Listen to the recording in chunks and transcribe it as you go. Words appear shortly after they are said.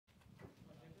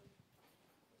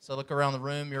So look around the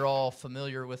room. You're all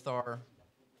familiar with our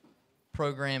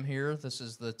program here. This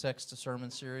is the Text to Sermon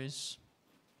series.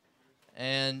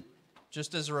 And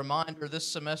just as a reminder, this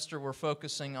semester we're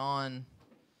focusing on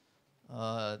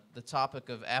the topic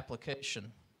of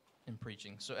application in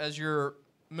preaching. So as you're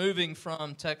moving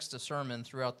from text to sermon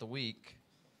throughout the week,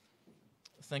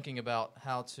 thinking about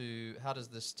how does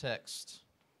this text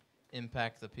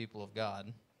impact the people of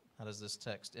God? How does this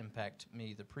text impact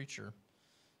me, the preacher?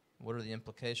 What are the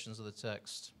implications of the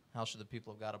text? How should the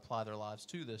people of God apply their lives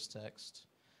to this text?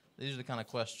 These are the kind of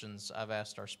questions I've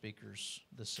asked our speakers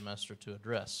this semester to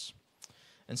address.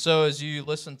 And so as you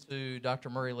listen to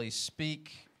Dr. Murray Lee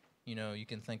speak, you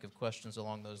can think of questions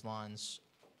along those lines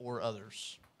or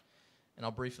others. And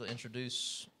I'll briefly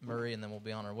introduce Murray, and then we'll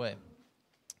be on our way.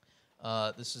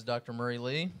 This is Dr. Murray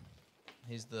Lee.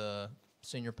 He's the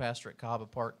senior pastor at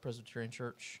Cahaba Park Presbyterian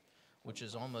Church, which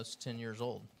is almost 10 years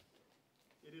old.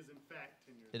 It is, in fact,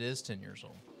 10 years old. It is 10 years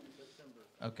old. September.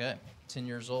 Okay, 10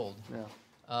 years old. Yeah.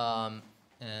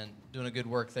 And doing a good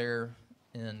work there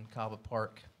in Cahaba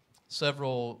Park.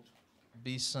 Several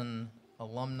Beeson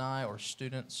alumni or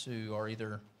students who are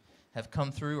either have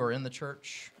come through or in the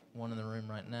church. One in the room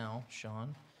right now,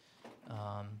 Sean.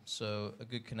 So a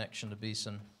good connection to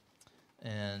Beeson.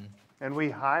 And we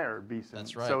hire Beeson.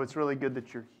 That's right. So it's really good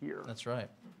that you're here. That's right.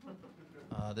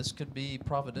 This could be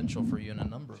providential for you in a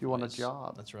number of ways. If you want a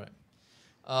job. That's right.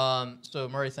 So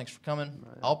Murray, thanks for coming.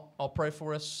 Right. I'll pray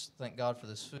for us. Thank God for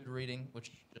this food reading,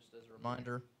 which, just as a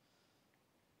reminder,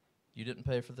 you didn't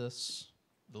pay for this.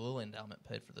 The Lilly Endowment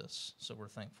paid for this, so we're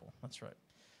thankful. That's right.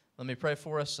 Let me pray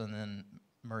for us, and then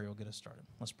Murray will get us started.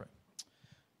 Let's pray.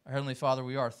 Our Heavenly Father,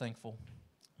 we are thankful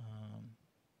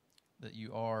that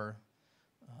you are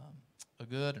a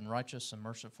good and righteous and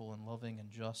merciful and loving and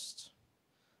just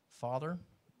Father,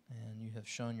 and you have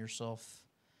shown yourself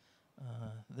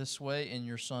this way in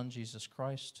your Son, Jesus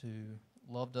Christ, who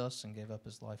loved us and gave up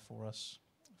his life for us,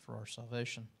 for our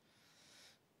salvation.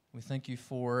 We thank you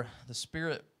for the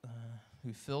Spirit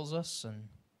who fills us and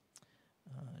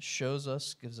shows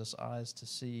us, gives us eyes to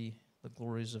see the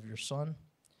glories of your Son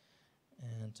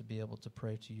and to be able to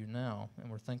pray to you now. And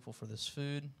we're thankful for this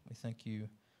food. We thank you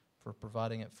for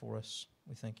providing it for us.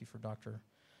 We thank you for Dr.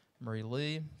 Murray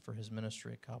Lee, for his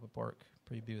ministry at Cahaba Park.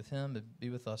 Pray you be with him, but be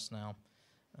with us now.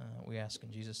 We ask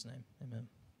in Jesus' name. Amen.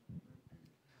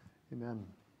 Amen.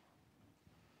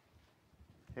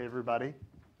 Hey, everybody.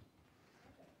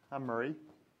 I'm Murray.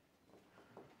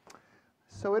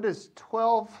 So it is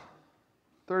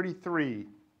 12:33.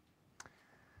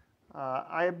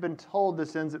 I have been told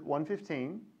this ends at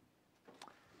 1:15.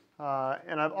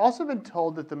 And I've also been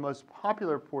told that the most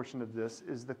popular portion of this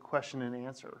is the question and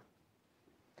answer.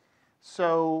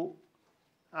 So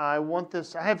I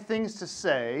have things to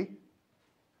say,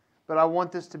 but I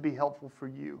want this to be helpful for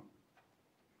you.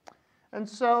 And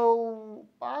so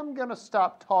I'm going to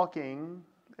stop talking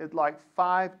at like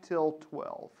 5 till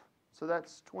 12. So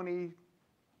that's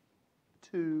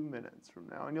 22 minutes from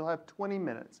now, and you'll have 20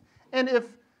 minutes. And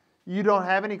if you don't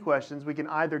have any questions, we can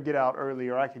either get out early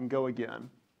or I can go again.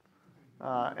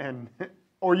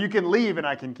 Or you can leave and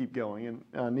I can keep going,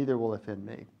 and neither will offend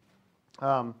me.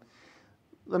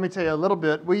 Let me tell you a little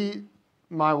bit.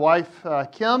 My wife,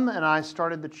 Kim, and I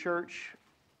started the church.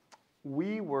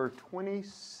 We were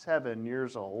 27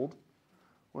 years old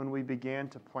when we began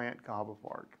to plant Cahaba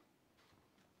Park.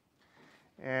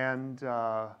 And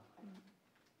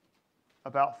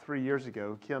about 3 years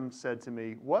ago, Kim said to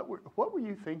me, what were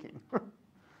you thinking?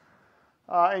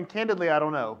 And candidly, I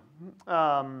don't know.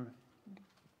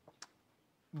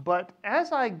 But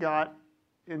as I got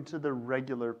into the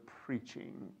regular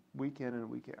preaching, week in and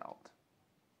week out,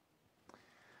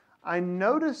 I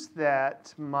noticed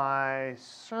that my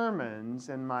sermons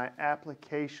and my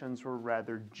applications were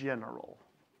rather general.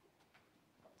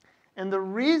 And the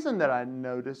reason that I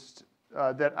noticed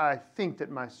that I think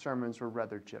that my sermons were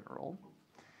rather general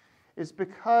is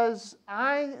because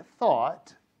I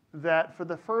thought that for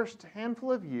the first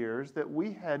handful of years that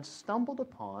we had stumbled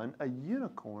upon a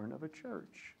unicorn of a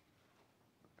church.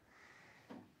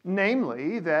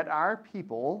 Namely, that our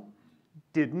people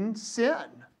didn't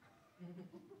sin.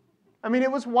 I mean,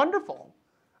 it was wonderful.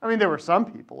 I mean, there were some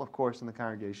people, of course, in the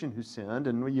congregation who sinned,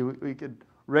 and we could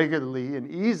regularly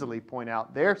and easily point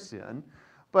out their sin.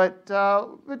 But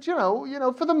you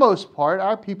know, for the most part,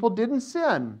 our people didn't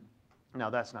sin. Now,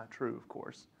 that's not true, of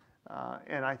course.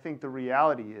 And I think the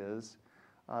reality is,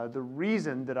 the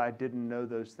reason that I didn't know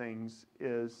those things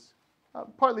is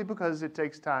partly because it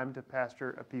takes time to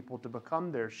pastor a people to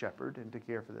become their shepherd and to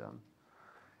care for them,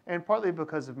 and partly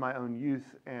because of my own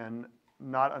youth and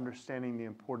not understanding the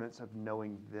importance of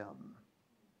knowing them.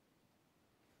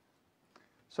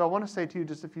 So I want to say to you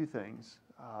just a few things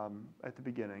at the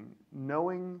beginning.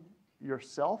 Knowing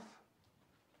yourself,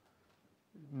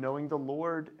 knowing the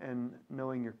Lord, and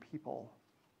knowing your people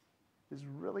is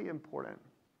really important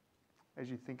as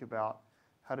you think about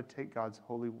how to take God's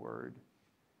holy word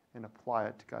and apply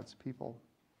it to God's people.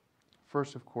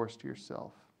 First, of course, to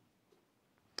yourself.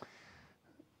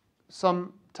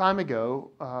 Some time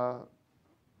ago,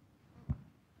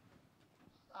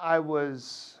 I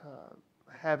was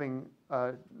having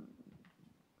a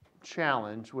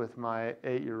challenge with my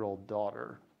 8-year-old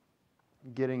daughter,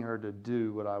 getting her to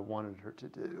do what I wanted her to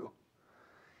do.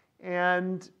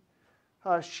 And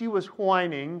she was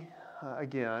whining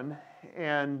again,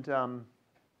 and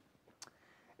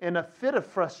in a fit of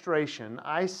frustration,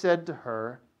 I said to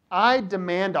her, "I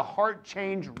demand a heart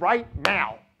change right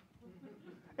now."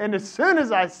 And as soon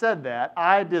as I said that,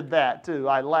 I did that too.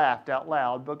 I laughed out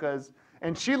loud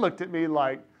and she looked at me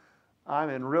like,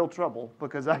 I'm in real trouble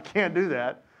because I can't do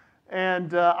that.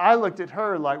 And I looked at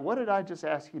her like, what did I just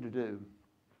ask you to do?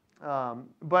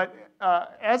 But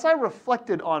as I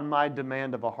reflected on my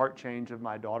demand of a heart change of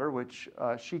my daughter, which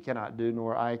she cannot do,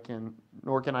 nor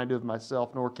can I do of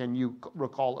myself, nor can you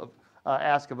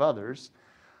ask of others,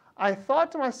 I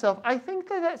thought to myself, I think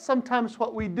that that's sometimes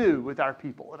what we do with our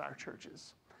people in our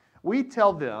churches. We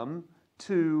tell them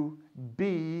to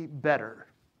be better,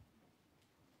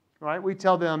 right? We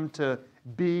tell them to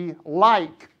be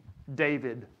like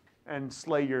David and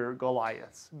slay your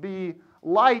Goliaths. Be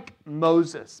like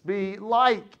Moses. Be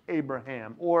like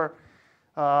Abraham. Or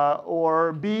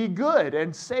be good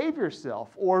and save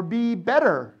yourself. Or be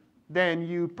better than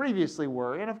you previously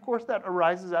were. And of course that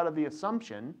arises out of the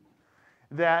assumption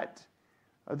that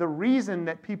the reason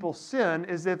that people sin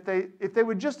is if they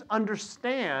would just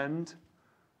understand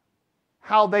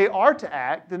how they are to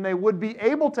act, then they would be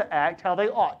able to act how they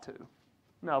ought to.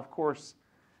 Now, of course,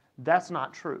 that's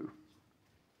not true.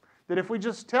 That if we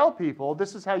just tell people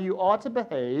this is how you ought to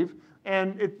behave,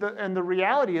 and the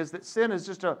reality is that sin is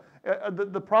just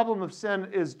the problem of sin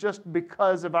is just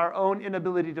because of our own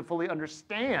inability to fully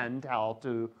understand how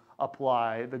to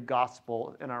apply the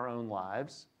gospel in our own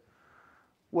lives,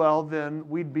 well, then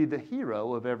we'd be the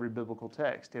hero of every biblical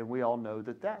text, and we all know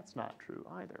that that's not true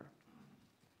either.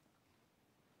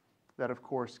 That, of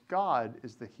course, God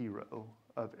is the hero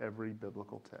of every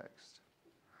biblical text.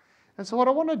 And so what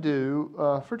I want to do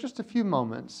for just a few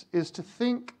moments is to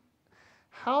think,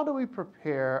 how do we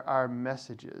prepare our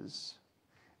messages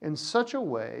in such a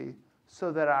way so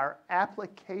that our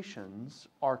applications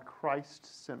are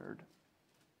Christ-centered?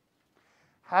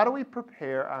 How do we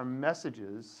prepare our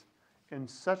messages in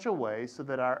such a way so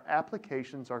that our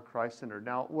applications are Christ-centered?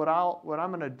 Now, what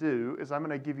I'm going to do is I'm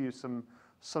going to give you some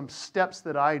steps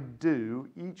that I do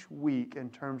each week in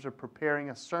terms of preparing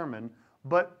a sermon,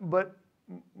 but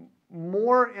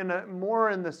more in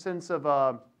the sense of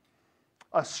a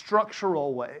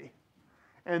structural way.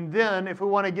 And then, if we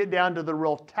want to get down to the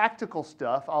real tactical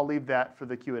stuff, I'll leave that for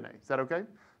the Q&A. Is that okay?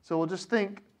 So we'll just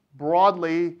think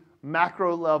broadly,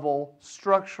 macro level,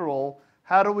 structural.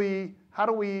 How do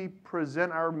we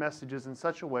present our messages in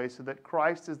such a way so that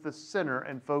Christ is the center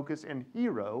and focus and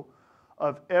hero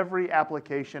of every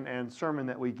application and sermon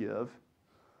that we give?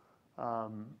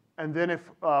 And then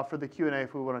for the Q&A,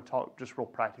 if we want to talk just real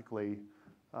practically,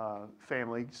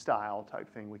 family style type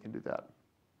thing, we can do that.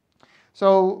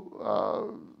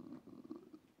 So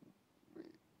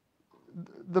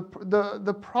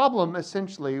the problem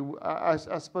essentially, I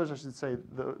suppose I should say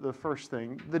the first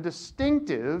thing, the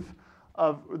distinctive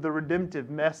of the redemptive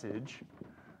message,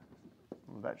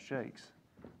 well, that shakes.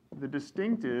 The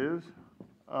distinctive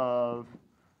of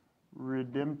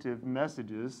redemptive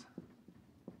messages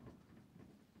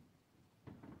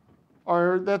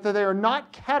are that they are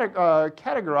not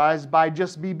categorized by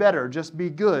just be better, just be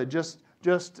good, just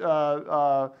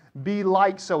be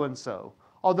like so-and-so.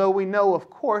 Although we know, of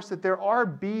course, that there are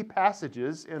be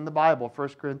passages in the Bible. 1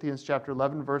 Corinthians chapter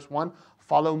 11, verse 1,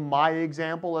 follow my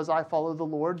example as I follow the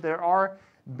Lord. There are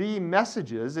be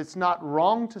messages. It's not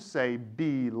wrong to say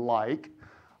be like.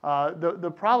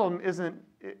 The problem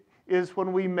is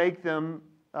when we make them,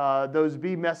 those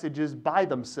be messages by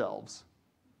themselves.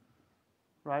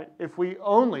 Right? If we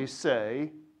only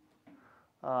say,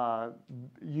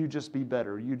 you just be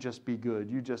better, you just be good,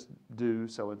 you just do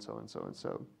so-and-so and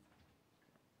so-and-so.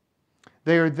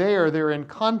 They are there, they're in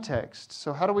context.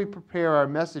 So how do we prepare our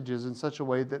messages in such a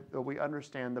way that we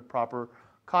understand the proper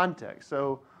context?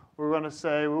 So we're going to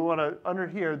say, we want to, under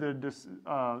here, the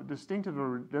distinctive or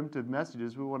redemptive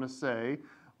messages, we want to say,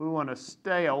 we want to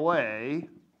stay away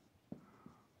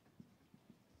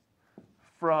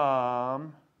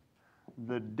from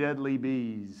the deadly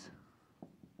bees.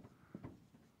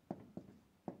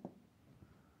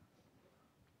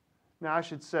 Now, I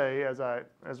should say,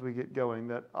 as we get going,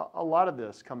 that a lot of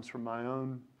this comes from my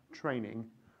own training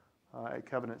at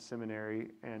Covenant Seminary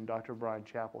and Dr. Brian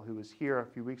Chappell, who was here a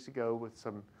few weeks ago with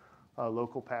some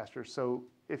local pastors. So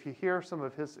if you've heard some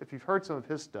of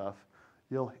his stuff,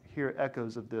 you'll hear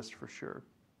echoes of this for sure.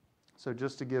 So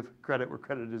just to give credit where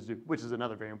credit is due, which is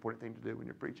another very important thing to do when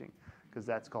you're preaching, because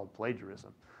that's called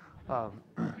plagiarism.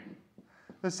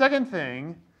 The second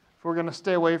thing, if we're going to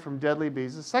stay away from deadly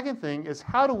bees, the second thing is,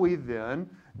 how do we then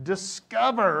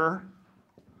discover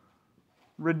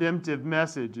redemptive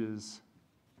messages?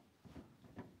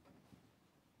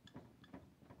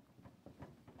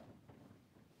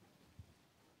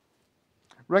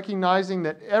 Recognizing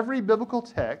that every biblical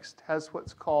text has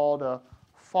what's called a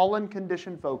fallen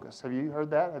condition focus. Have you heard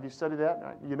that? Have you studied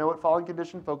that? You know what fallen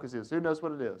condition focus is. Who knows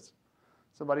what it is?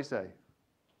 Somebody say.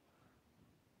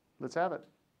 Let's have it.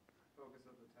 Focus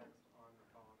of the text on the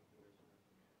fallen condition.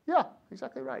 Yeah,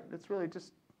 exactly right. It's really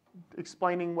just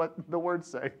explaining what the words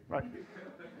say, right?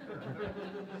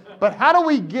 But how do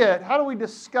we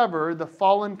discover the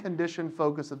fallen condition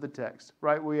focus of the text,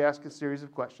 right? We ask a series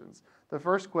of questions. The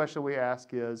first question we ask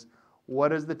is,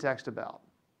 what is the text about,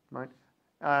 right?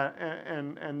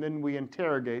 And then we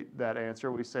interrogate that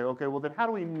answer. We say, okay, well then how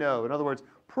do we know? In other words,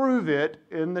 prove it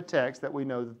in the text that we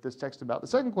know that this text is about. The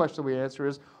second question we answer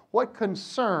is, what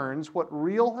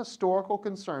real historical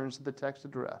concerns did the text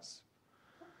address?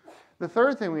 The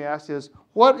third thing we ask is,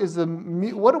 what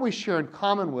do we share in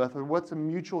common with, or what's a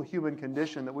mutual human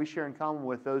condition that we share in common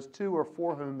with those two or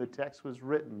for whom the text was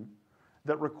written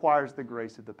that requires the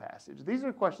grace of the passage? These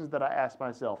are questions that I ask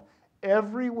myself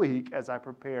every week as I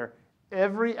prepare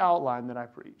every outline that I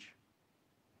preach.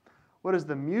 What is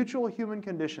the mutual human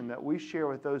condition that we share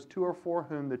with those two or for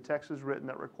whom the text was written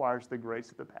that requires the grace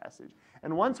of the passage?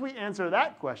 And once we answer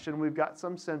that question, we've got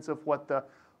some sense of what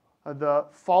the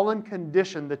fallen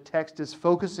condition the text is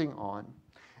focusing on.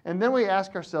 And then we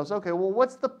ask ourselves, okay, well,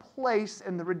 what's the place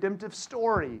in the redemptive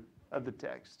story of the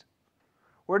text?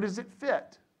 Where does it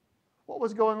fit? What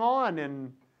was going on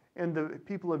in the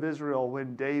people of Israel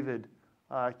when David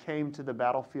came to the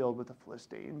battlefield with the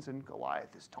Philistines and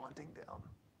Goliath is taunting them?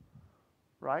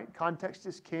 Right? Context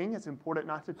is king. It's important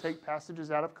not to take passages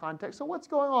out of context. So what's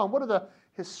going on? What are the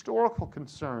historical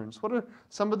concerns? What are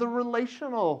some of the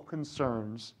relational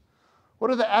concerns?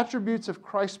 What are the attributes of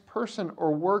Christ's person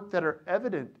or work that are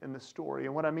evident in the story?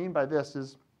 And what I mean by this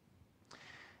is,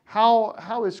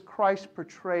 how is Christ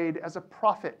portrayed as a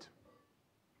prophet,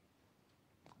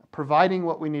 providing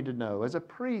what we need to know, as a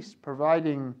priest,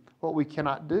 providing what we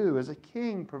cannot do, as a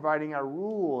king, providing our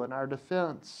rule and our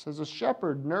defense, as a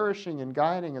shepherd, nourishing and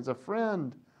guiding, as a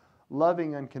friend,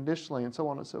 loving unconditionally, and so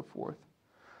on and so forth.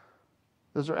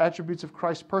 Those are attributes of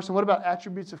Christ's person. What about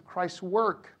attributes of Christ's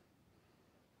work?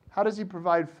 How does he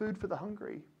provide food for the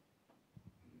hungry,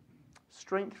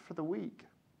 strength for the weak,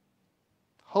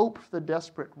 hope for the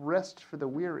desperate, rest for the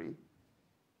weary,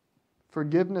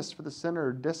 forgiveness for the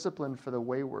sinner, discipline for the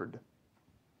wayward?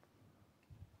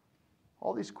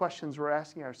 All these questions we're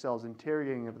asking ourselves,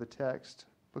 interrogating of the text,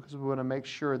 because we want to make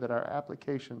sure that our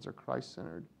applications are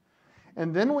Christ-centered.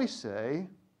 And then we say,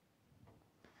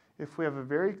 if we have a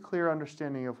very clear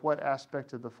understanding of what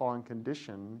aspect of the fallen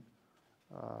condition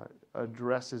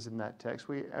addresses in that text,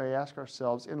 we ask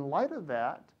ourselves, in light of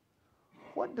that,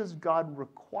 what does God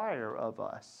require of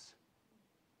us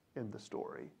in the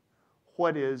story?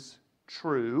 What is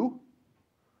true,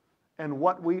 and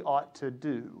what we ought to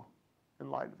do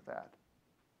in light of that?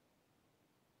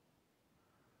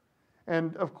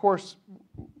 And of course,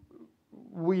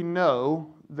 we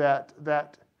know that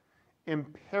that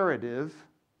imperative,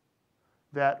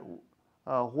 that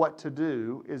what to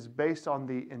do, is based on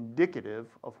the indicative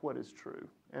of what is true,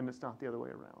 and it's not the other way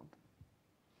around.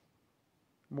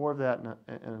 More of that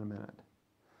in a minute.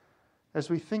 As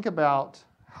we think about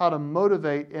how to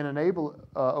motivate and enable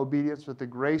obedience with the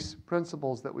grace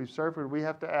principles that we've served, we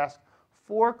have to ask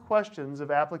 4 questions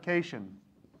of application.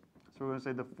 So we're going to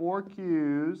say the 4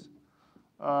 Q's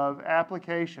of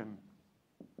application.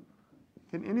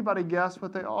 Can anybody guess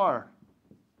what they are?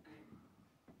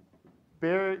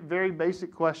 Very, very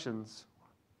basic questions.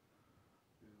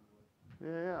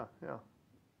 Yeah.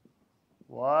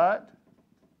 What?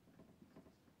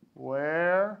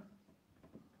 Where?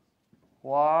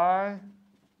 Why?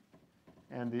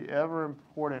 And the ever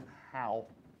important how.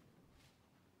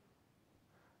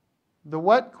 The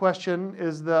what question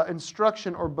is the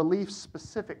instruction or belief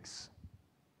specifics.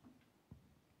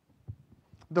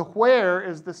 The where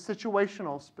is the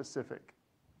situational specific.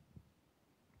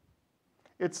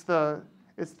 It's the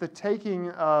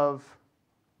taking of,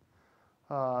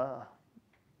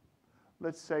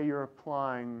 let's say you're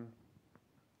applying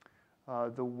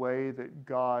the way that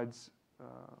God's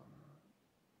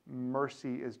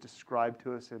mercy is described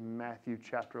to us in Matthew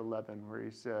chapter 11, where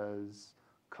he says,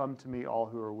 "Come to me, all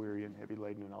who are weary and heavy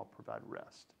laden, and I'll provide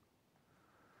rest."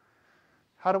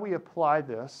 How do we apply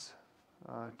this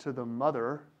to the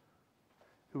mother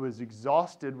who is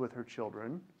exhausted with her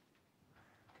children,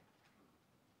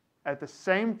 at the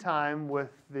same time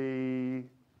with the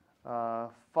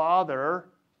father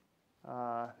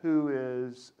who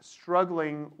is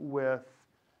struggling with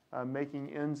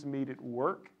making ends meet at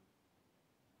work,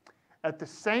 at the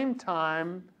same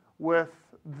time with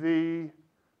the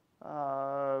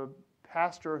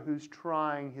pastor who's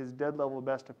trying his dead level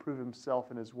best to prove himself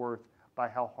and his worth by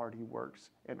how hard he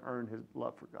works and earn his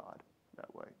love for God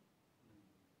that way?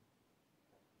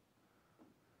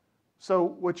 So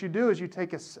what you do is you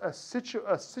take you take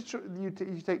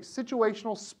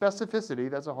situational specificity.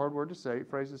 That's a hard word to say,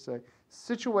 phrase to say.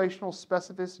 Situational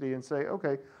specificity, and say,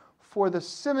 okay, for the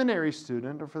seminary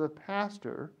student or for the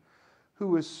pastor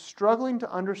who is struggling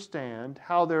to understand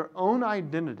how their own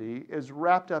identity is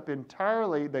wrapped up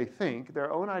entirely, they think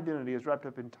their own identity is wrapped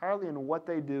up entirely in what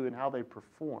they do and how they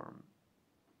perform.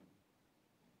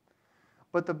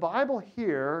 But the Bible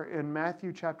here in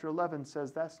Matthew chapter 11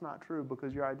 says that's not true,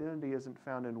 because your identity isn't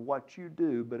found in what you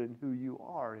do, but in who you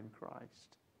are in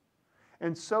Christ.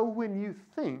 And so when you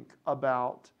think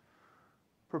about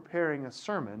preparing a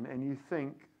sermon and you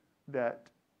think that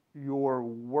your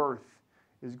worth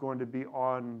is going to be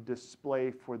on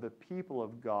display for the people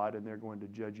of God and they're going to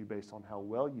judge you based on how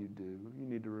well you do, you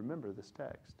need to remember this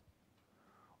text.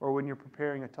 Or when you're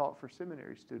preparing a talk for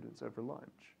seminary students over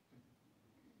lunch.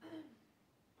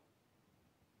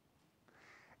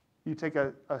 You take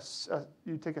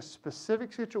a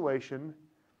specific situation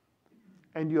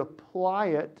and you apply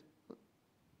it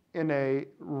in a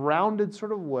rounded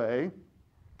sort of way,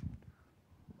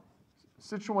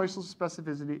 situational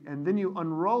specificity, and then you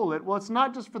unroll it. Well, it's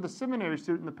not just for the seminary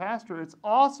student and the pastor. It's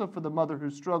also for the mother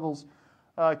who struggles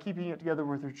keeping it together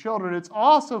with her children. It's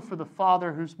also for the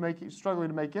father who's struggling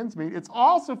to make ends meet. It's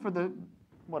also for the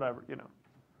whatever, you know.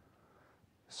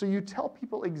 So you tell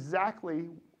people exactly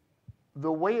the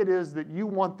way it is that you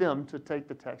want them to take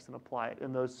the text and apply it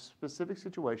in those specific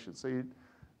situations.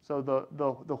 So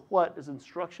the what is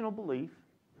instructional belief.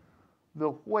 The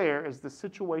where is the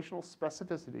situational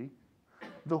specificity.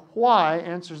 The why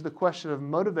answers the question of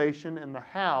motivation, and the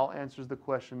how answers the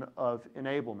question of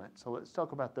enablement. So let's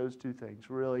talk about those two things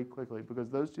really quickly, because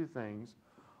those two things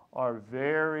are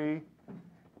very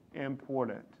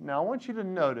important. Now I want you to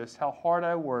notice how hard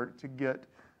I work to get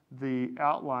the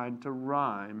outline to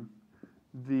rhyme.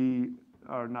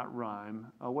 Not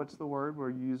rhyme. What's the word where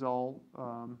you use all?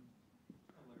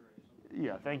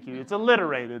 Yeah, thank you. It's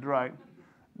alliterated, right?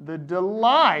 The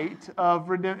delight of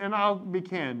redemption, and I'll be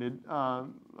candid,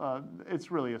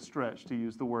 it's really a stretch to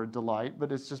use the word delight,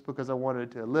 but it's just because I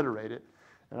wanted to alliterate it,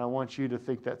 and I want you to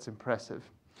think that's impressive.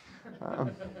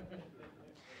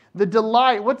 The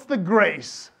delight, what's the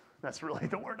grace? That's really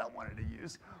the word I wanted to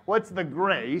use. What's the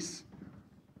grace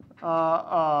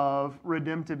of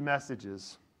redemptive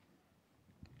messages?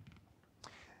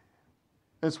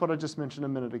 It's what I just mentioned a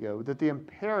minute ago, that the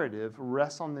imperative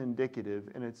rests on the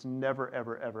indicative, and it's never,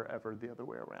 ever, ever, ever the other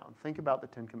way around. Think about the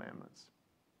Ten Commandments.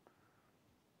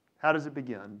 How does it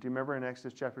begin? Do you remember in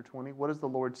Exodus chapter 20? What does the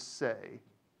Lord say?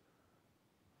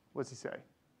 What's he say?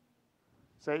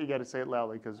 Say it, you got to say it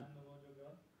loudly, because.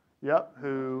 Yep,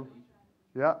 who?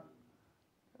 Yep.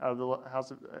 Out of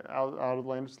the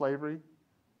land of slavery.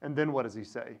 And then what does he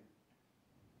say?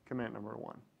 Command number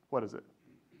 1. What is it?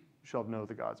 You shall have no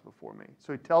other gods before me.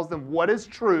 So he tells them what is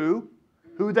true,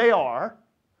 who they are,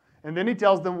 and then he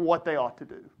tells them what they ought to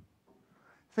do.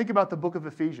 Think about the book of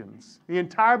Ephesians. The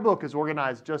entire book is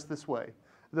organized just this way.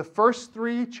 The first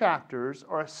 3 chapters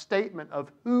are a statement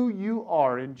of who you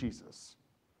are in Jesus.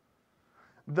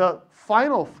 The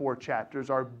final 4 chapters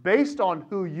are based on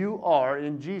who you are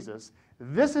in Jesus.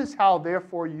 This is how,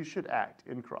 therefore, you should act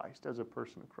in Christ as a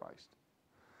person of Christ.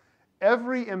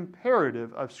 Every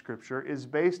imperative of Scripture is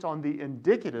based on the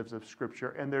indicatives of Scripture,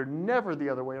 and they're never the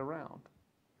other way around.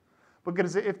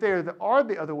 Because if they are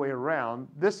the other way around,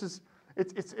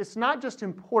 it's not just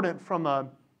important from a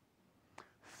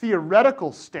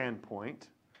theoretical standpoint,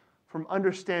 from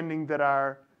understanding that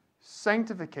our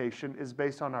sanctification is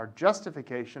based on our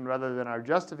justification rather than our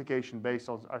justification based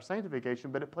on our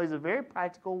sanctification, but it plays a very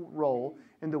practical role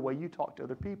in the way you talk to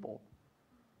other people.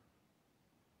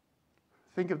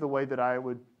 Think of the way that I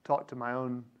would talk to my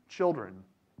own children.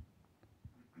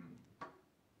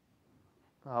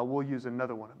 We'll use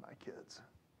another one of my kids.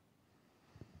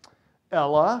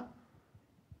 Ella,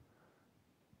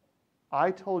 I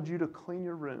told you to clean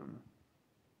your room.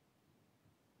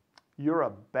 you're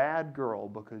a bad girl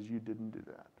because you didn't do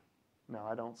that. Now,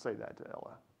 I don't say that to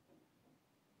Ella.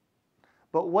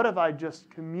 But what if I just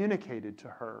communicated to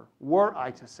her, were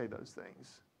I to say those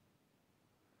things?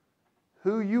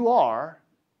 Who you are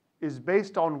is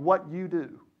based on what you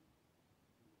do.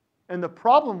 And the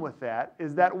problem with that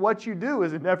is that what you do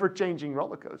is an ever-changing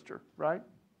roller coaster, right?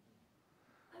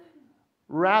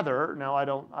 Rather, now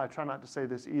I try not to say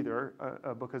this either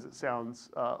because it sounds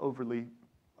overly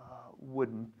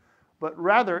wooden, but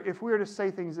rather, if we were to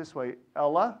say things this way,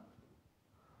 Ella,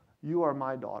 you are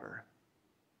my daughter.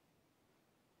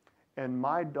 And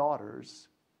my daughters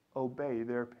obey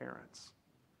their parents.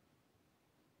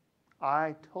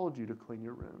 I told you to clean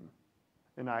your room,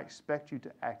 and I expect you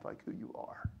to act like who you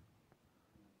are.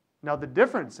 Now, the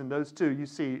difference in those two, you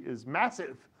see, is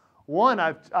massive. One,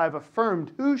 I've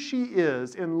affirmed who she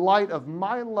is in light of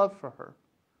my love for her.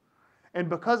 And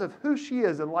because of who she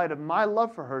is in light of my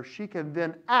love for her, she can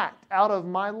then act out of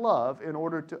my love in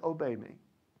order to obey me.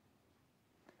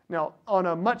 Now, on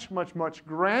a much, much, much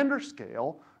grander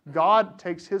scale, God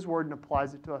takes His word and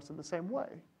applies it to us in the same way.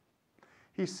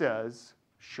 He says,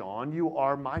 Sean, you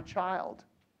are my child,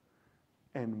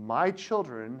 and my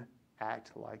children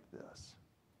act like this.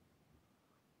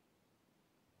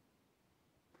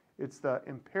 It's the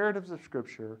imperatives of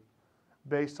Scripture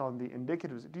based on the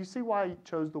indicatives. Do you see why he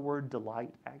chose the word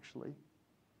delight, actually?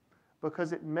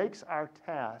 Because it makes our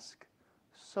task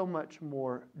so much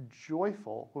more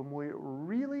joyful when we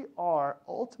really are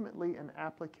ultimately an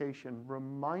application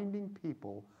reminding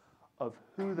people of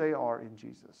who they are in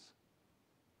Jesus.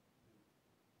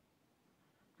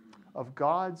 Of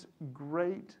God's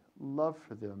great love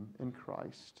for them in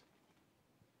Christ.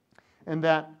 And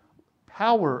that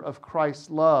power of Christ's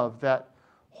love, that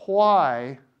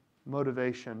why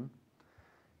motivation,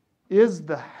 is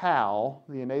the how,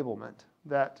 the enablement,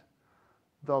 that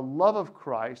the love of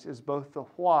Christ is both the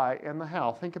why and the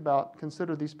how.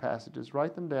 Consider these passages.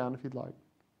 Write them down if you'd like.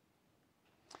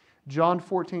 John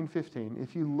 14:15.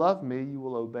 If you love me, you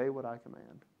will obey what I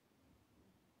command.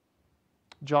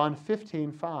 John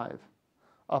 15:5.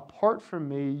 Apart from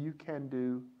me, you can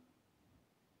do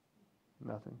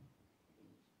nothing.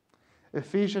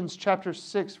 Ephesians chapter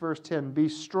 6, verse 10. Be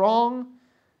strong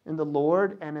in the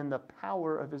Lord and in the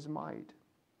power of His might.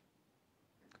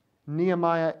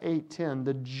 Nehemiah 8:10.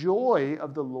 The joy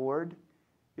of the Lord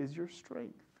is your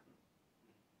strength.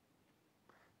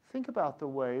 Think about the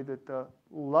way that the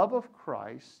love of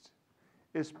Christ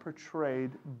is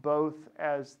portrayed both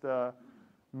as the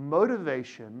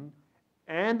motivation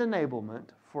and enablement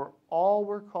for all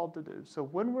we're called to do. So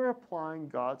when we're applying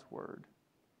God's word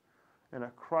in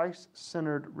a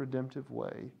Christ-centered, redemptive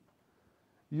way,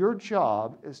 your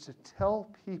job is to tell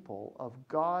people of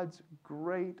God's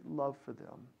great love for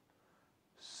them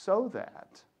so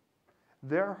that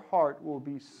their heart will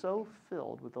be so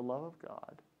filled with the love of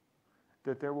God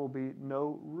that there will be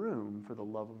no room for the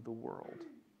love of the world.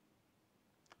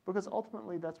 Because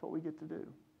ultimately, that's what we get to do.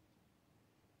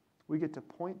 We get to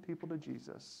point people to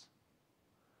Jesus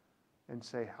and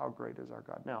say, how great is our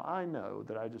God? Now, I know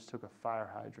that I just took a fire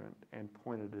hydrant and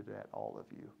pointed it at all of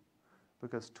you,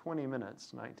 because 20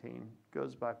 minutes, 19,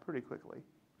 goes by pretty quickly.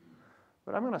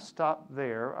 But I'm going to stop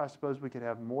there. I suppose we could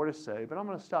have more to say, but I'm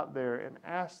going to stop there and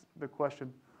ask the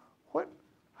question,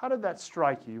 how did that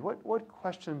strike you? What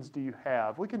questions do you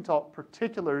have? We can talk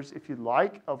particulars, if you'd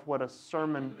like, of what a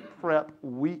sermon prep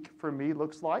week for me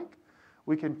looks like.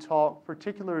 We can talk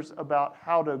particulars about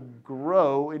how to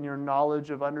grow in your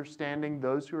knowledge of understanding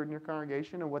those who are in your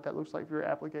congregation and what that looks like for your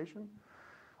application,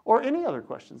 or any other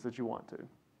questions that you want to.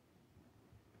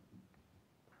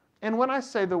 And when I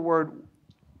say the word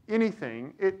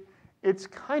anything, it's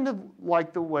kind of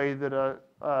like the way that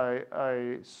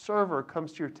a server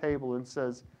comes to your table and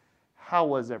says, how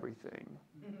was everything?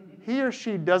 He or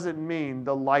she doesn't mean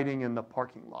the lighting in the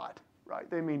parking lot, right?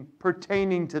 They mean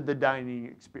pertaining to the dining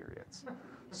experience.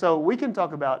 So we can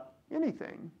talk about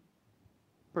anything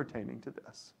pertaining to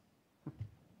this.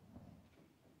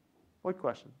 What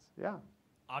questions? Yeah.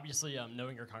 Obviously,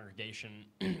 knowing your congregation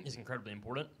is incredibly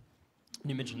important.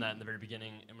 You mentioned that in the very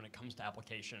beginning, and when it comes to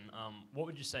application, what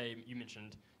would you say, you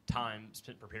mentioned time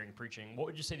spent preparing preaching, what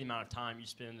would you say the amount of time you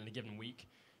spend in a given week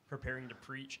preparing to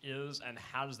preach is, and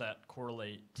how does that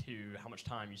correlate to how much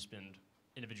time you spend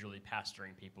individually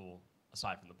pastoring people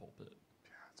aside from the pulpit?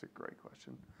 Yeah, that's a great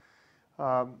question.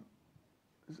 I'm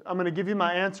going to give you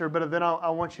my answer, but then I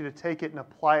want you to take it and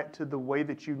apply it to the way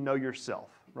that you know yourself,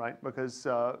 right? Because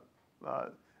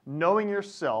knowing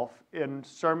yourself in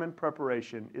sermon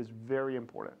preparation is very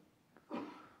important.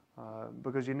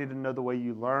 because you need to know the way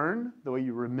you learn, the way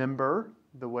you remember,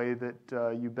 the way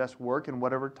that you best work in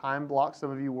whatever time block.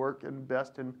 Some of you work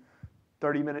best in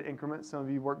 30-minute increments. Some of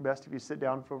you work best if you sit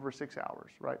down for over 6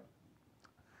 hours, right?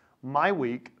 My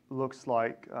week looks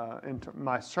like,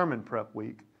 my sermon prep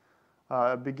week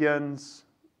begins,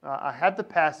 I had the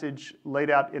passage laid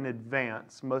out in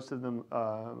advance. Most of them,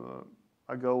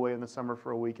 I go away in the summer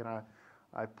for a week and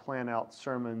I plan out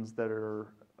sermons that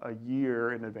are a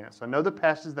year in advance. So I know the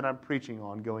passages that I'm preaching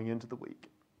on going into the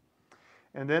week.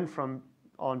 And then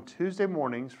on Tuesday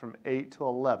mornings from 8 to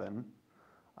 11,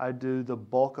 I do the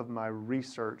bulk of my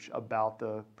research about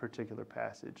the particular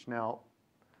passage. Now,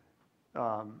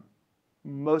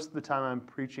 most of the time I'm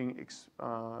preaching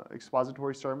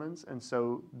expository sermons, and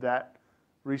so that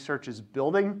research is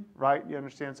building, right? You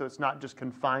understand? So it's not just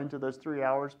confined to those 3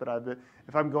 hours, but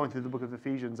if I'm going through the book of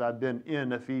Ephesians, I've been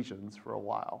in Ephesians for a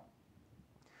while.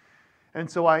 And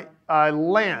so I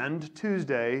land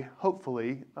Tuesday,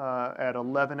 hopefully, at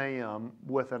 11 a.m.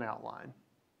 with an outline.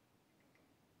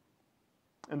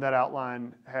 And that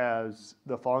outline has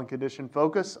the fallen condition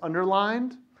focus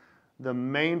underlined, the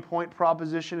main point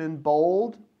proposition in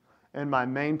bold, and my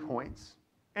main points.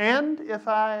 And if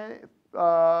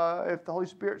the Holy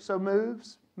Spirit so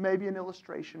moves, maybe an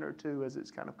illustration or two as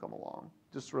it's kind of come along,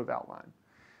 just sort of outline.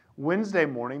 Wednesday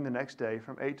morning, the next day,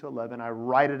 from 8 to 11, I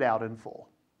write it out in full.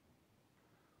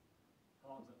 How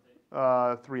long does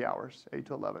that take? 3 hours, 8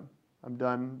 to 11. I'm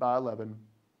done by 11.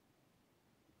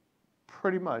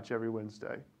 Pretty much every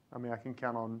Wednesday. I mean, I can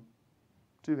count on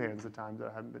 2 hands the times that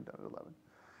I haven't been done at 11.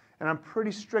 And I'm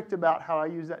pretty strict about how I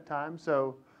use that time.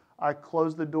 So I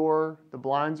close the door. The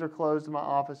blinds are closed in my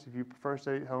office. If you prefer to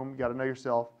stay at home, you got to know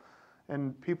yourself.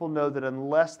 And people know that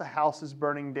unless the house is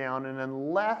burning down and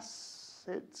unless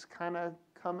it's kind of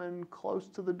coming close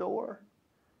to the door,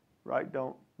 right?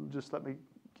 Don't just let me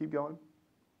keep going.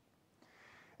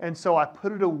 And so I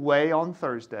put it away on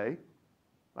Thursday.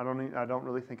 I don't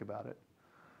really think about it.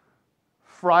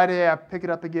 Friday, I pick it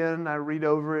up again, and I read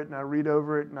over it, and I read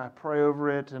over it, and I pray over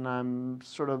it, and I'm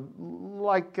sort of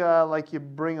like you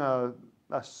bring a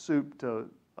soup to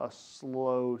a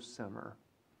slow simmer.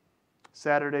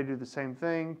 Saturday, do the same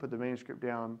thing, put the manuscript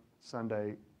down.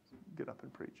 Sunday, get up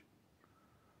and preach.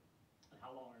 And how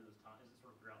long are those times? Is it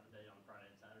sort of throughout the day on Friday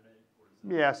and Saturday? Or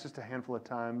is it Yeah, it's just a handful of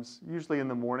times, usually in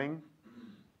the morning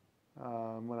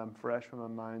when I'm fresh, when my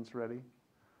mind's ready.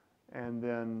 And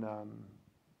then...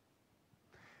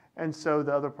 And so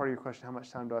the other part of your question, how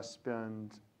much time do I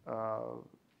spend?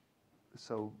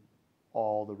 So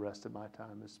all the rest of my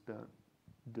time is spent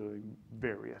doing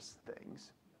various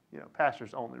things. You know,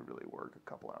 pastors only really work a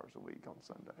couple hours a week on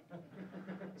Sunday.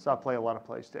 So I play a lot of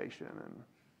PlayStation, and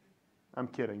I'm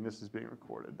kidding. This is being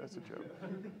recorded. That's a joke.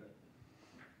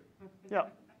 Yeah.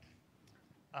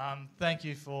 Thank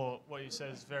you for what you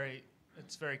said. It's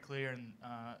very clear and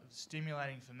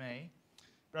stimulating for me.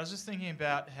 But I was just thinking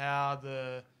about how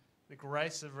the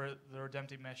grace of the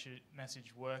redemptive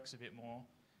message works a bit more.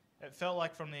 It felt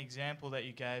like from the example that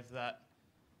you gave that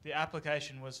the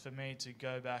application was for me to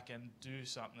go back and do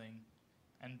something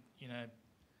and,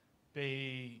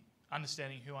 be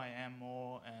understanding who I am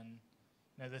more, and,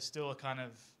 there's still a kind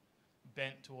of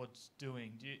bent towards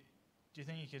doing. Do you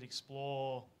think you could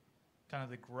explore kind of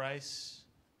the grace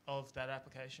of that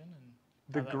application? And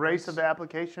The grace of the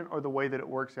application, or the way that it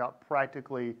works out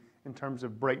practically in terms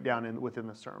of breakdown within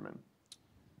the sermon?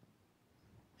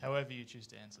 However you choose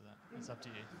to answer that. It's up to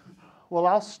you. Well,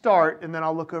 I'll start, and then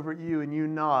I'll look over at you, and you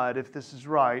nod if this is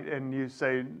right, and you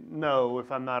say no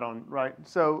if I'm not on right.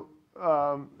 So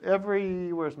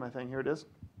where's my thing? Here it is.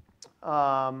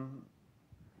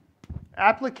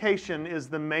 Application is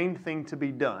the main thing to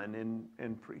be done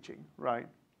in preaching, right?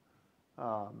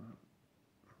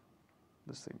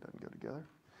 This thing doesn't go together.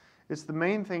 It's the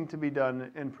main thing to be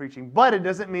done in preaching, but it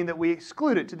doesn't mean that we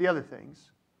exclude it to the other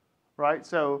things, right?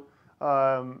 So,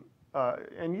 and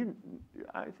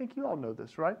I think you all know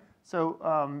this, right?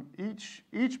 So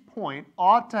each point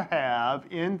ought to have,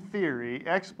 in theory,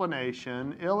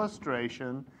 explanation,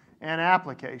 illustration, and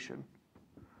application,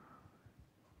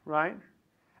 right?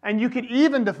 And you could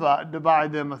even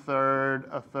divide them a third,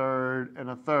 and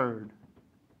a third.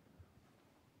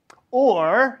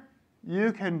 Or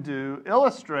you can do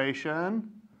illustration,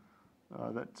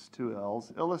 that's 2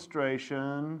 L's,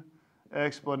 illustration,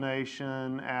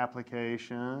 explanation,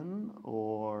 application,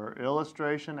 or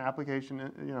illustration,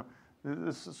 application,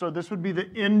 so this would be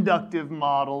the inductive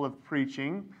model of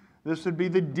preaching. This would be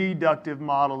the deductive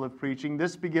model of preaching.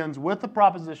 This begins with the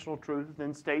propositional truth,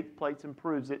 then states, plates, and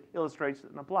proves it, illustrates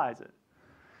it, and applies it.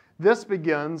 This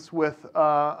begins with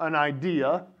an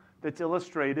idea, that's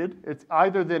illustrated. It's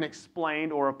either then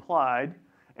explained or applied,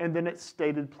 and then it's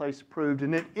stated, placed, proved,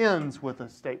 and it ends with a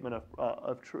statement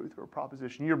of truth or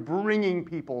proposition. You're bringing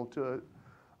people to,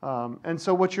 and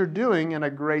so what you're doing in a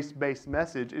grace-based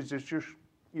message is just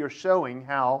you're showing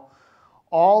how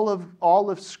all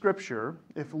of Scripture,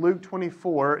 if Luke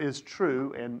 24 is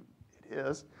true, and it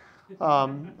is,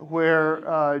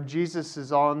 where Jesus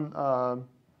is on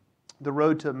the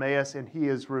road to Emmaus and he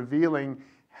is revealing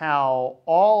how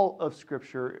all of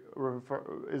Scripture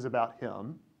is about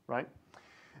him, right?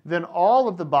 Then all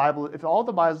of the Bible, if all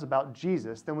the Bible is about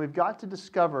Jesus, then we've got to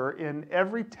discover in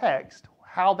every text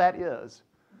how that is.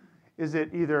 Is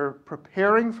it either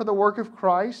preparing for the work of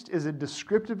Christ? Is it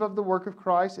descriptive of the work of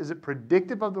Christ? Is it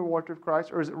predictive of the work of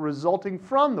Christ? Or is it resulting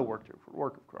from the work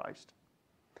of Christ?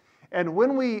 And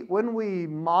when we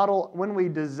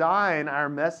design our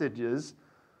messages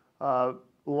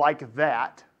like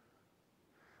that,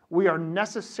 we are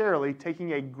necessarily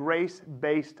taking a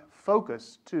grace-based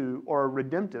focus to, or a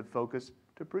redemptive focus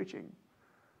to preaching.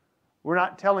 We're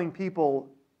not telling people,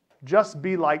 just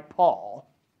be like Paul.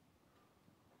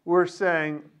 We're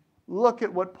saying, look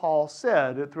at what Paul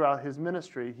said throughout his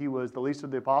ministry. He was the least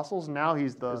of the apostles. Now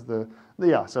he's so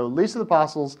least of the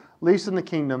apostles, least in the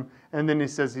kingdom, and then he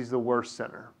says he's the worst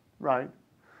sinner, right?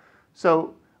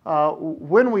 So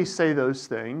when we say those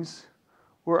things,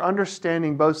 we're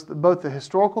understanding both the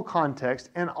historical context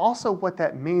and also what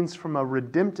that means from a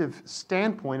redemptive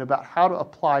standpoint about how to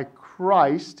apply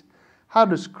Christ. How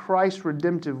does Christ's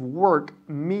redemptive work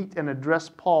meet and address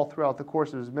Paul throughout the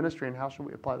course of his ministry, and how should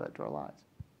we apply that to our lives?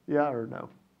 Yeah or no?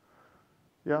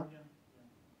 Yeah?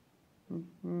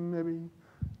 Maybe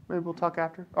we'll talk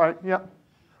after. All right, yeah.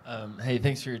 Hey,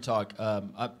 thanks for your talk.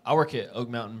 I work at Oak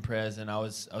Mountain Pres, and I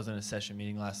was in a session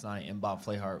meeting last night, and Bob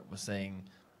Flahart was saying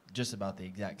just about the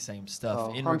exact same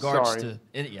stuff in regards to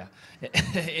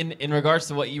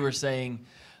what you were saying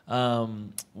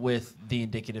with the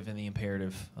indicative and the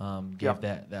imperative. Give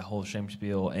that whole shame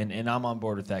spiel, and I'm on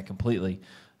board with that completely.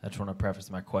 I just want to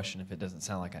preface my question. If it doesn't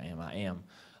sound like I am.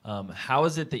 How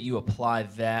is it that you apply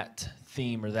that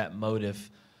theme or that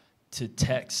motive to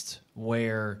text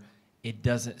where it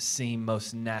doesn't seem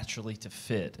most naturally to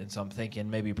fit? And so I'm thinking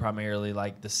maybe primarily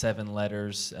like the 7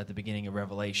 letters at the beginning of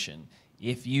Revelation.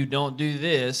 If you don't do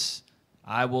this,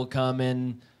 I will come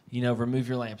and, remove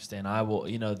your lampstand. I will,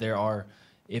 there are,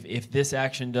 if this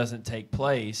action doesn't take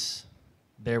place,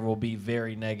 there will be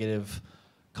very negative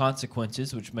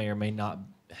consequences, which may or may not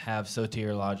have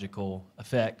soteriological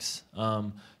effects.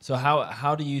 So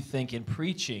how do you think in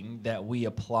preaching that we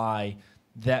apply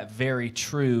that very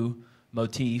true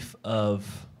motif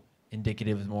of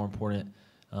indicative is more important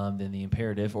than the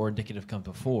imperative, or indicative comes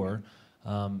before,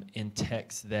 in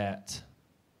texts that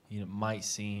might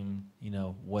seem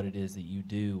what it is that you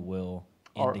do will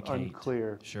indicate. Are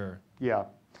unclear. Sure. Yeah.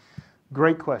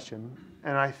 Great question.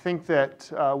 And I think that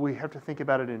we have to think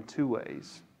about it in 2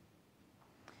 ways.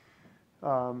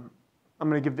 I'm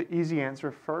going to give the easy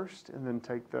answer first and then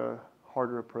take the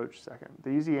harder approach second. The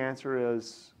easy answer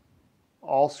is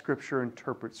all Scripture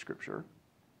interprets Scripture,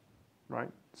 right?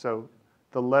 So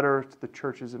the letter to the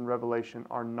churches in Revelation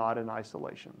are not in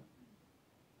isolation.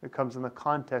 It comes in the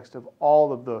context of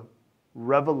all of the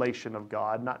revelation of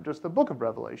God, not just the book of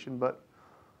Revelation, but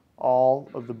all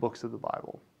of the books of the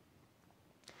Bible.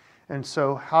 And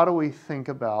so how do we think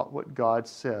about what God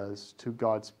says to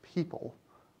God's people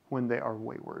when they are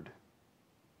wayward?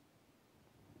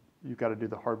 You've got to do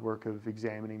the hard work of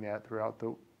examining that throughout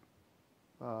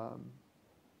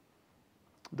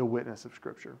the witness of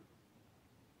Scripture.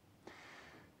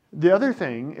 The other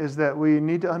thing is that we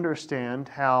need to understand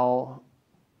how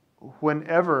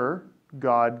whenever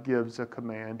God gives a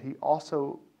command, he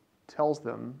also tells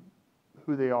them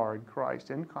who they are in Christ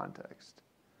in context.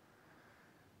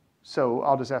 So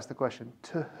I'll just ask the question,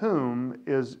 to whom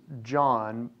is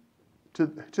John, to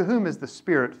whom is the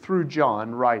Spirit through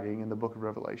John writing in the book of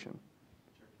Revelation?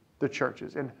 The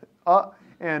churches.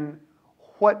 And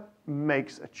what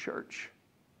makes a church?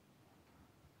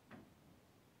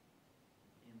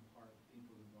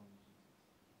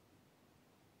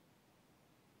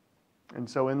 And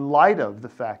so in light of the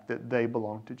fact that they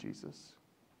belong to Jesus,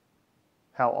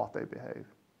 how ought they behave?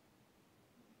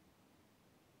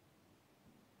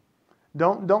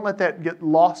 Don't let that get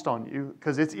lost on you,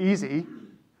 because it's easy.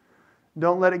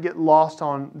 Don't let it get lost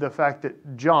on the fact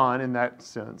that John, in that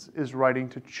sense, is writing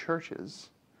to churches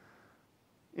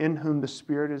in whom the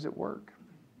Spirit is at work.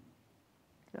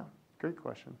 Yeah, great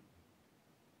question.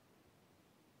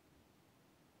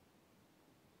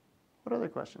 What other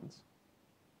questions?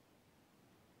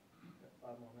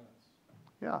 5 more minutes.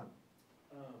 Yeah.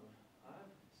 I've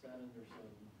sat under some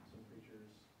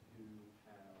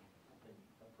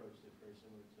very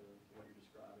similar to what you're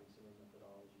describing, similar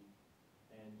methodology.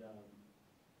 And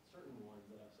certain ones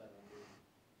that I've sat under,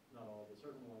 not all, but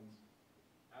certain ones,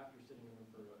 after sitting in them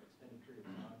for an extended period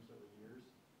of time, several years,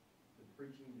 the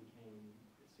preaching became,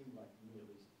 it seemed like to me at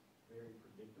least, very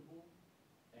predictable.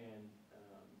 And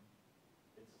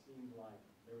it seemed like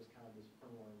there was kind of this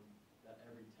form that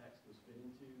every text was fit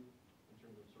into in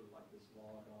terms of sort of like this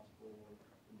law, gospel,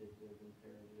 indicative,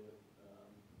 imperative,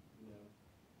 you know.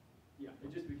 Yeah,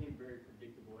 it just became very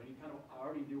predictable. And you kind of, I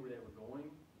already knew where they were going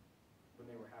when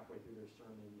they were halfway through their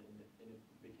sermon, and it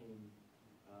became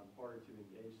harder to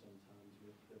engage sometimes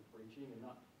with their preaching. And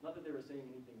not that they were saying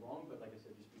anything wrong, but like I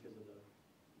said, just because of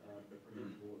the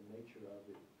predictable nature of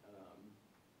it,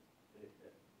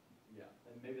 yeah,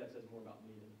 and maybe that says more about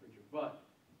me than the preacher. But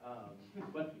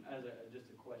as just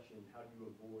a question, how do you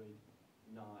avoid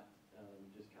not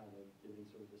just kind of giving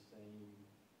sort of the same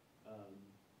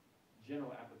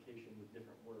general application with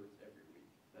different words every week?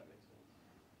 If that makes sense.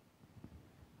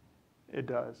 It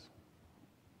does.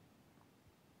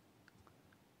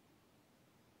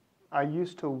 I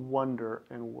used to wonder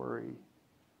and worry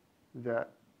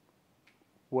that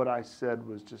what I said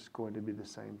was just going to be the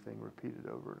same thing repeated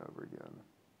over and over again.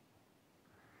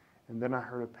 And then I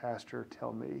heard a pastor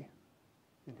tell me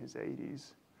in his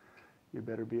 80s, you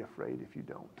better be afraid if you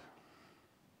don't.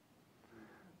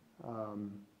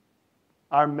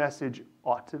 Our message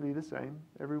ought to be the same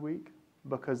every week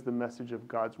because the message of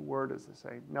God's Word is the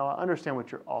same. Now, I understand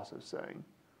what you're also saying.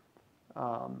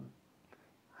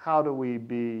 How do we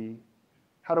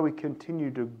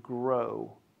continue to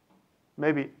grow?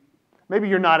 Maybe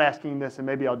you're not asking this, and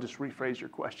maybe I'll just rephrase your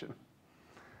question.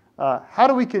 How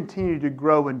do we continue to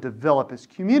grow and develop as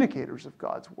communicators of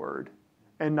God's Word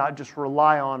and not just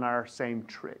rely on our same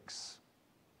tricks?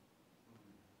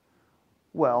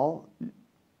 Well,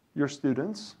 your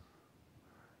students,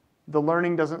 the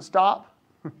learning doesn't stop,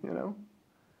 you know.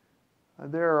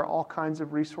 There are all kinds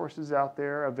of resources out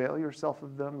there. Avail yourself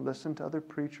of them. Listen to other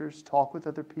preachers. Talk with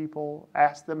other people.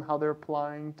 Ask them how they're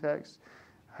applying text.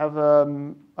 Have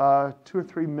 2 or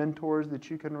 3 mentors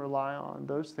that you can rely on.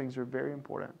 Those things are very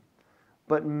important.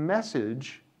 But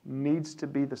message needs to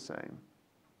be the same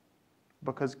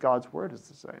because God's Word is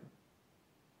the same.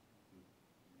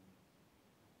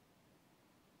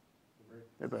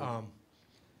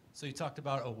 So you talked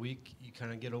about a week, you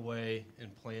kind of get away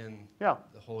and plan Yeah.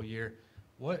 the whole year.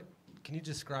 What can you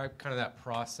describe kind of that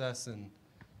process? And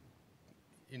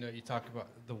you know, you talk about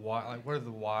the why, like what are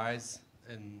the whys,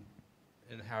 and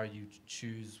how you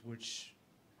choose which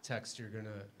text you're going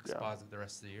to exposit the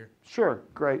rest of the year. Sure,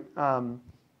 great.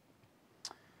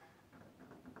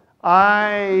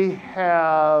 I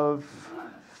have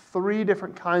 3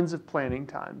 different kinds of planning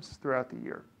times throughout the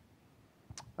year.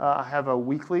 I have a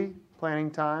weekly planning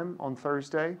time on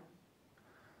Thursday,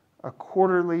 a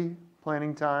quarterly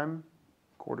planning time,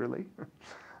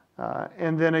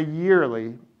 and then a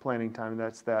yearly planning time.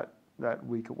 That's that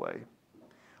week away.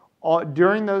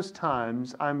 During those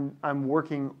times, I'm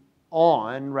working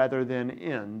on rather than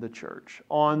in the church,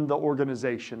 on the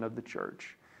organization of the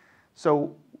church.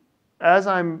 So as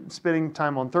I'm spending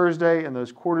time on Thursday and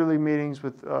those quarterly meetings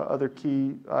with other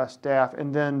key staff,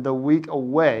 and then the week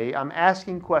away, I'm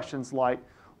asking questions like,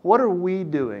 what are we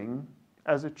doing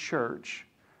as a church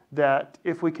that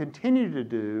if we continue to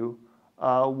do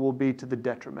will be to the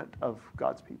detriment of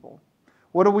God's people?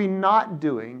 What are we not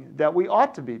doing that we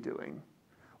ought to be doing?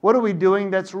 What are we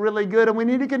doing that's really good and we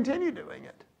need to continue doing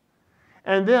it?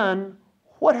 And then,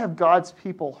 what have God's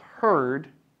people heard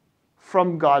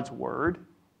from God's Word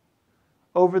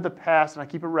over the past, and I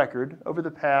keep a record, over the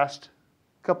past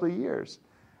couple of years?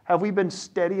 Have we been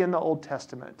steady in the Old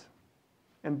Testament?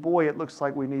 And boy, it looks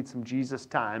like we need some Jesus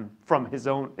time from His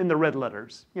own, in the red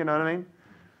letters. You know what I mean?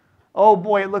 Oh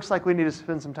boy, it looks like we need to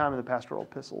spend some time in the pastoral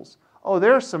epistles. Oh,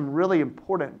 there are some really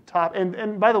important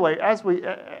and by the way, as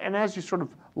you sort of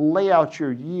lay out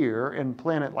your year and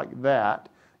plan it like that,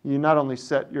 you not only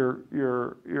set your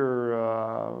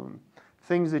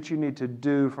things that you need to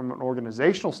do from an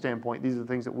organizational standpoint. These are the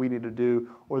things that we need to do,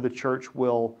 or the church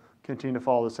will continue to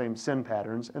follow the same sin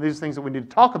patterns. And these are things that we need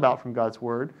to talk about from God's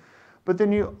Word. But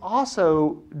then you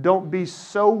also don't be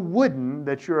so wooden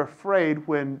that you're afraid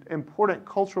when important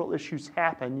cultural issues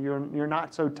happen, you're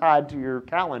not so tied to your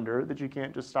calendar that you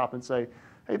can't just stop and say,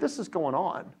 hey, this is going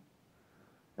on.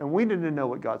 And we need to know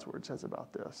what God's Word says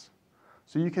about this.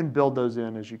 So you can build those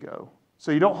in as you go.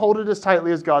 So you don't hold it as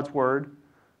tightly as God's Word,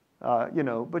 but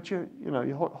you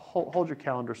hold your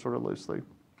calendar sort of loosely.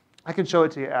 I can show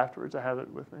it to you afterwards. I have it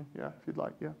with me, yeah, if you'd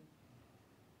like, yeah.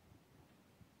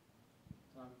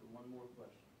 Time for one more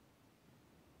question.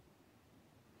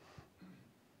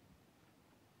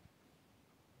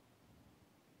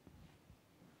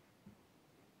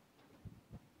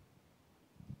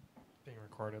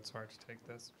 recorded, so I have to take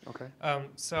this. Okay.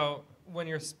 So when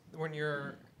you're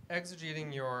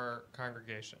exegeting your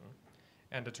congregation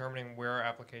and determining where our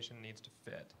application needs to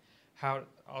fit,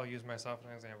 I'll use myself as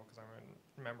an example because I'm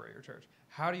a member of your church.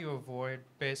 How do you avoid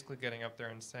basically getting up there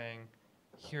and saying,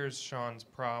 here's Sean's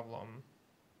problem,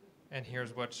 and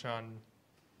here's where Sean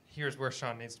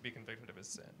needs to be convicted of his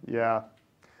sin? Yeah.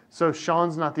 So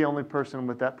Sean's not the only person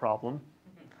with that problem.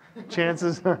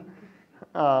 Chances,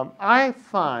 I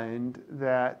find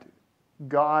that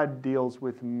God deals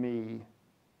with me.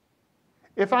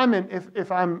 If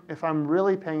I'm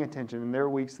really paying attention, and there are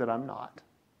weeks that I'm not,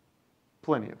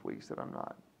 plenty of weeks that I'm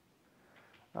not.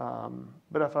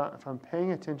 But if I'm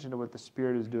paying attention to what the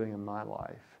Spirit is doing in my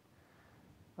life,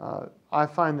 I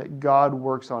find that God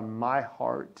works on my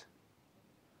heart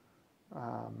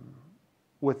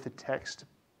with the text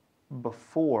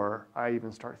before I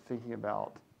even start thinking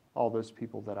about all those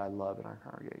people that I love in our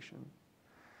congregation.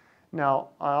 Now,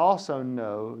 I also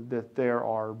know that there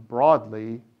are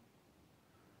broadly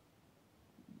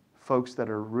folks that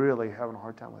are really having a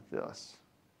hard time with this,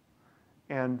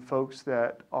 and folks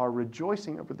that are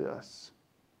rejoicing over this,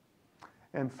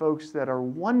 and folks that are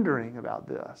wondering about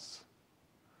this.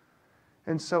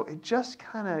 And so it just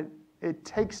it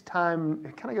takes time.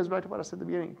 It kind of goes back to what I said at the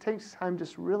beginning. It takes time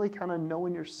just really kind of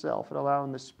knowing yourself and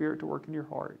allowing the Spirit to work in your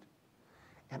heart,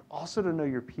 and also to know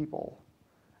your people.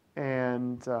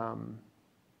 And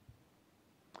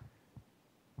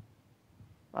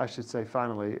I should say,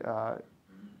 finally,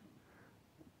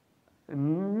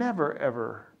 never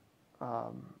ever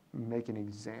make an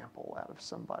example out of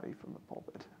somebody from the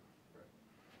pulpit.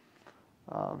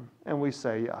 And we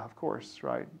say, yeah, of course,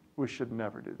 right? We should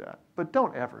never do that. But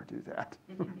don't ever do that.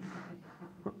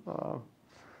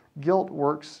 Guilt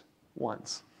works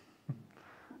once,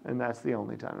 and that's the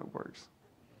only time it works.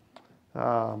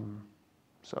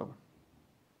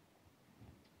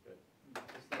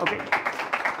 Okay.